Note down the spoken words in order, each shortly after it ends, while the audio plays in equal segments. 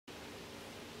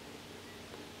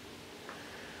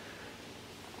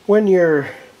When you're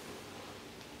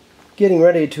getting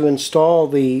ready to install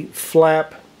the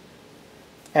flap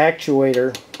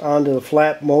actuator onto the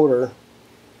flap motor,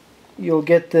 you'll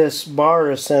get this bar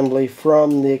assembly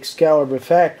from the Excalibur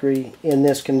factory in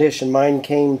this condition. Mine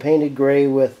came painted gray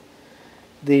with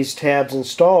these tabs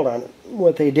installed on it.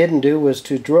 What they didn't do was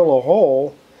to drill a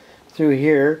hole through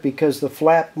here, because the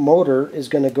flap motor is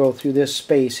going to go through this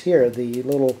space here, the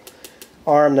little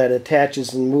arm that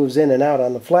attaches and moves in and out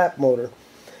on the flap motor.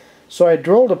 So I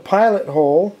drilled a pilot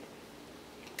hole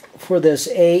for this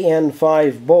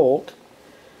AN5 bolt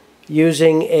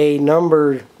using a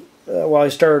number, well, I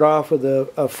started off with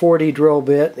a 40 drill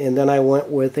bit, and then I went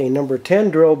with a number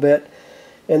 10 drill bit,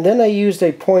 and then I used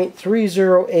a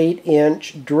 .308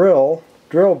 inch drill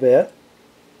bit,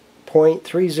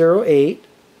 .308,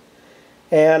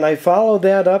 and I followed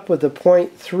that up with a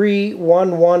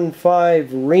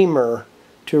 .3115 reamer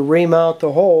to ream out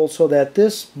the hole, so that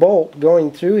this bolt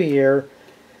going through here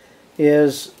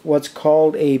is what's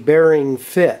called a bearing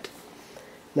fit.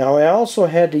 Now I also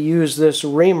had to use this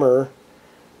reamer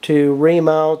to ream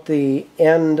out the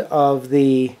end of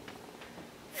the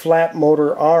flap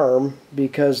motor arm,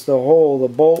 because the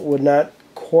bolt would not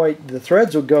quite, the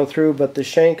threads would go through, but the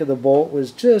shank of the bolt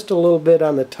was just a little bit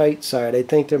on the tight side. I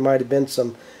think there might have been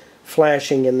some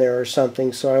flashing in there or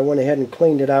something, so I went ahead and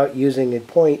cleaned it out using a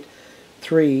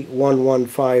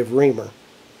 .3115 reamer.